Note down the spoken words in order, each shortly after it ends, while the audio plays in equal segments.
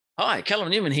Hi, Callum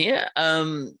Newman here.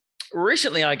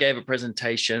 Recently, I gave a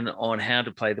presentation on how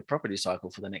to play the property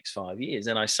cycle for the next 5 years.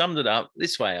 And I summed it up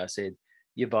this way. I said,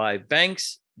 you buy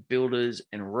banks, builders,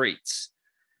 and REITs.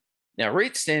 Now,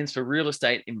 REIT stands for Real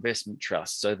Estate Investment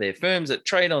Trust. So they're firms that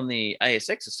trade on the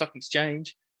ASX, the stock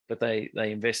exchange, but they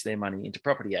invest their money into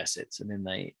property assets. And then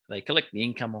they collect the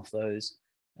income off those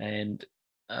and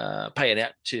pay it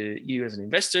out to you as an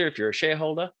investor if you're a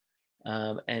shareholder.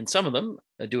 And some of them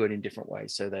do it in different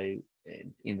ways. So they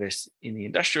invest in the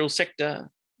industrial sector,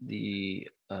 the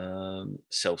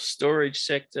self-storage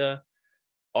sector,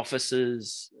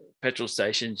 offices, petrol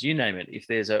stations, you name it. If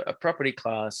there's a property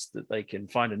class that they can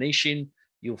find a niche in,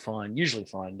 you'll usually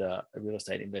find a real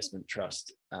estate investment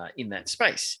trust in that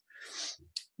space.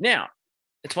 Now,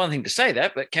 it's one thing to say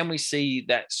that, but can we see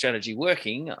that strategy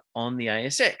working on the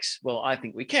ASX? Well, I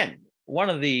think we can. One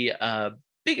of the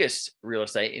biggest real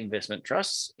estate investment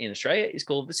trusts in Australia is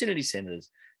called Vicinity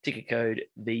Centres, ticker code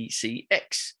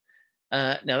VCX.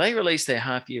 Now, they released their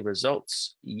half-year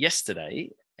results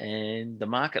yesterday, and the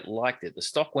market liked it. The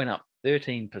stock went up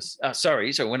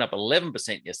 13%. It went up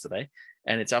 11% yesterday,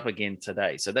 and it's up again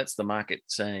today. So that's the market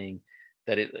saying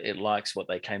that it likes what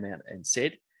they came out and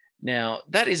said. Now,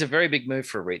 that is a very big move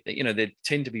for a REIT. There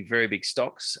tend to be very big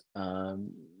stocks.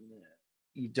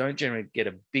 You don't generally get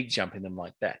a big jump in them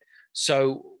like that.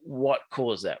 So what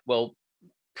caused that? Well,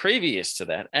 previous to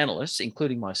that, analysts,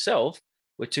 including myself,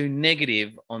 were too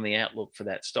negative on the outlook for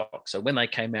that stock. So when they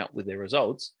came out with their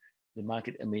results, the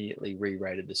market immediately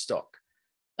re-rated the stock.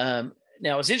 Now,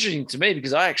 it's interesting to me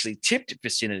because I actually tipped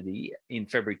Vicinity in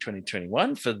February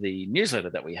 2021 for the newsletter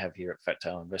that we have here at Fat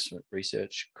Tail Investment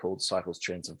Research called Cycles,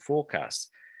 Trends and Forecasts.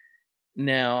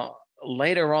 Now,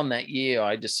 later on that year,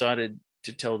 I decided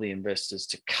to tell the investors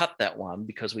to cut that one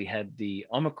because we had the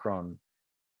Omicron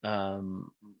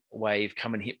wave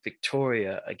come and hit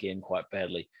Victoria again quite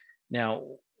badly. Now,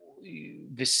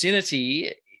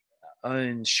 Vicinity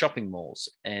owns shopping malls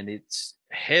and it's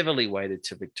heavily weighted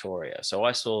to Victoria. So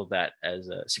I saw that as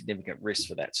a significant risk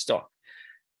for that stock.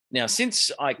 Now,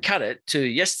 since I cut it to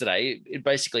yesterday, it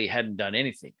basically hadn't done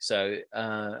anything. So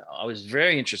I was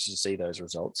very interested to see those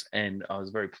results. And I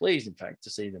was very pleased, in fact, to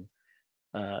see them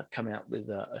come out with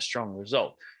a strong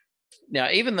result. Now,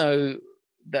 even though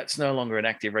that's no longer an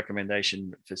active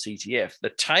recommendation for CTF,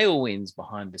 the tailwinds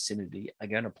behind Vicinity are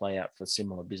going to play out for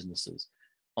similar businesses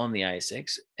on the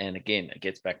ASX. And again, it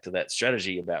gets back to that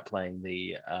strategy about playing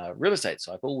the real estate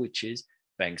cycle, which is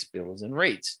banks, builders, and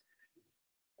REITs.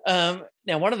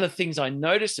 Now, one of the things I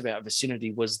noticed about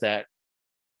Vicinity was that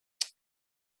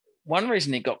one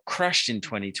reason it got crushed in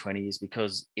 2020 is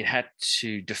because it had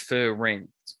to defer rent,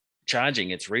 charging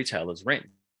its retailers rent.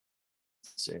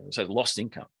 So lost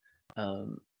income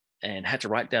and had to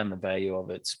write down the value of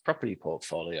its property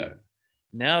portfolio.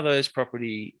 Now those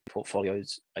property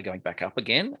portfolios are going back up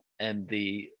again, and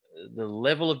the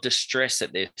level of distress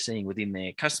that they're seeing within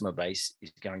their customer base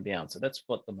is going down. So that's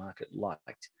what the market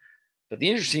liked. But the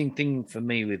interesting thing for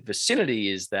me with Vicinity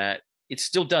is that it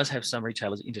still does have some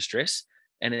retailers in distress,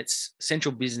 and its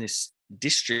central business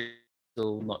district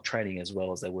still not trading as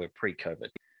well as they were pre-COVID.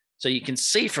 So you can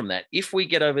see from that, if we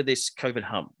get over this COVID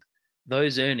hump,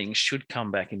 those earnings should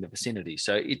come back into Vicinity.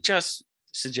 So it just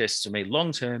suggests to me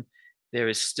long-term, there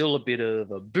is still a bit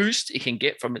of a boost it can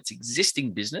get from its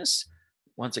existing business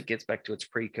once it gets back to its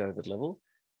pre-COVID level.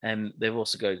 And they've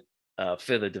also got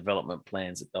further development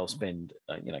plans that they'll spend,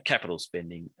 capital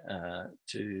spending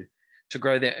to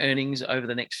grow their earnings over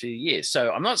the next few years.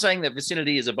 So I'm not saying that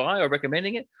Vicinity is a buy or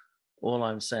recommending it. All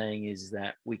I'm saying is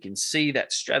that we can see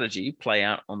that strategy play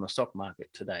out on the stock market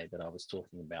today that I was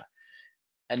talking about.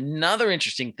 Another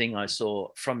interesting thing I saw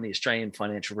from the Australian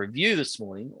Financial Review this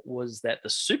morning was that the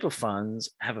super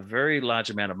funds have a very large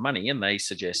amount of money, and they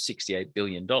suggest $68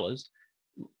 billion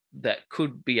that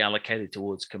could be allocated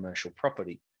towards commercial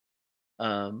property.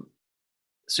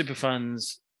 Super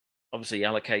funds obviously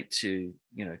allocate to,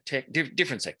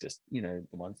 different sectors, the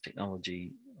ones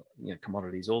technology,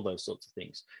 commodities, all those sorts of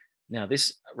things. Now,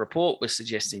 this report was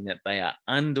suggesting that they are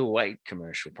underweight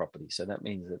commercial property. So that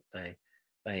means that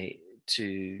they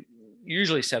to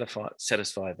usually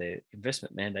satisfy their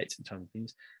investment mandates and type of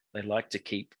things, they like to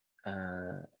keep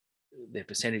their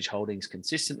percentage holdings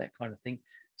consistent, that kind of thing.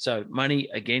 So money,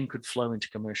 again, could flow into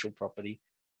commercial property.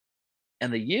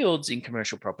 And the yields in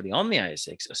commercial property on the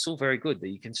ASX are still very good. That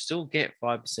you can still get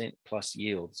 5% plus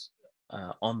yields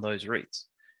on those REITs.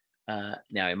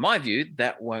 Now, in my view,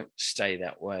 that won't stay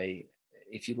that way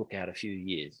if you look out a few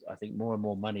years. I think more and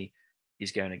more money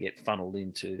is going to get funneled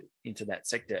into that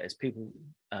sector as people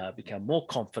become more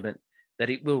confident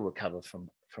that it will recover from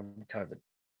COVID.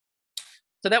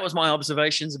 So that was my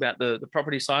observations about the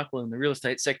property cycle and the real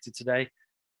estate sector today.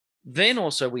 Then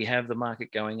also we have the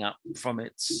market going up from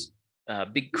its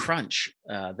big crunch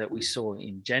that we saw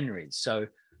in January. So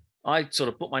I sort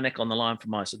of put my neck on the line for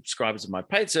my subscribers of my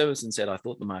paid service and said I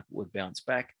thought the market would bounce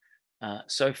back.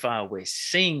 So far, we're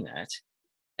seeing that.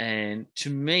 And to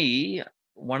me,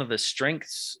 one of the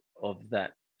strengths of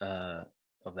that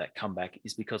comeback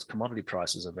is because commodity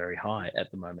prices are very high at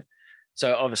the moment.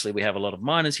 So obviously, we have a lot of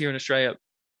miners here in Australia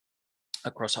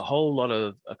across a whole lot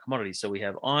of commodities. So we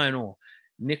have iron ore,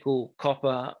 nickel,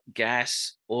 copper,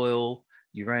 gas, oil,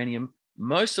 uranium.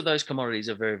 Most of those commodities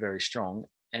are very, very strong,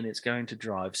 and it's going to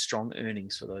drive strong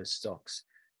earnings for those stocks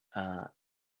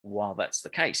while that's the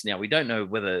case. Now, we don't know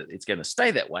whether it's going to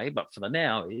stay that way, but for the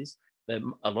now is that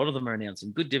a lot of them are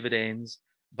announcing good dividends,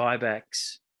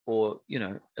 buybacks, or,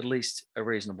 at least a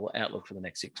reasonable outlook for the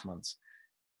next 6 months.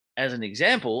 As an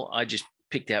example, I just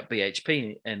picked out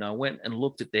BHP and I went and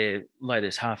looked at their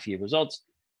latest half-year results.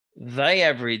 They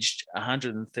averaged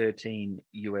 $113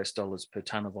 per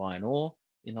ton of iron ore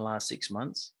in the last 6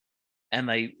 months, and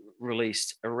they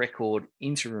released a record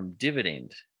interim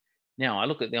dividend. Now, I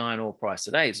look at the iron ore price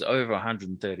today, it's over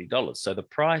 $130. So the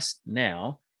price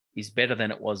now is better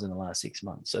than it was in the last 6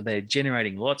 months. So they're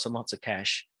generating lots and lots of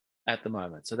cash at the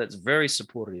moment. So that's very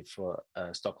supportive for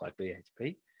a stock like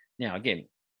BHP. Now, again,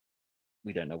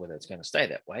 we don't know whether it's going to stay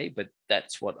that way, but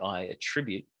that's what I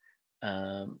attribute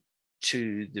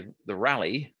to the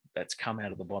rally that's come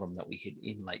out of the bottom that we hit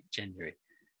in late January.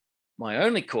 My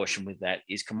only caution with that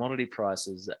is commodity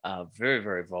prices are very,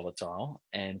 very volatile,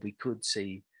 and we could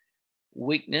see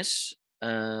weakness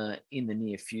in the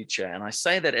near future. And I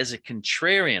say that as a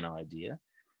contrarian idea,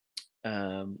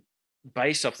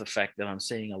 based off the fact that I'm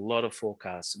seeing a lot of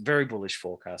forecasts, very bullish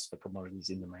forecasts for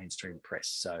commodities in the mainstream press.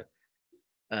 So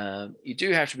you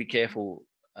do have to be careful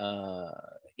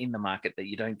in the market that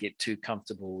you don't get too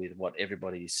comfortable with what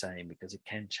everybody is saying, because it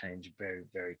can change very,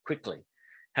 very quickly.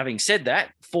 Having said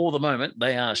that, for the moment,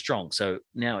 they are strong. So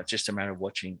now it's just a matter of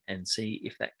watching and see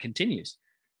if that continues.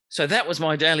 So that was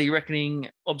my daily reckoning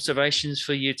observations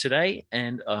for you today,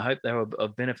 and I hope they were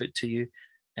of benefit to you,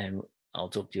 and I'll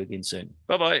talk to you again soon.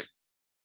 Bye-bye.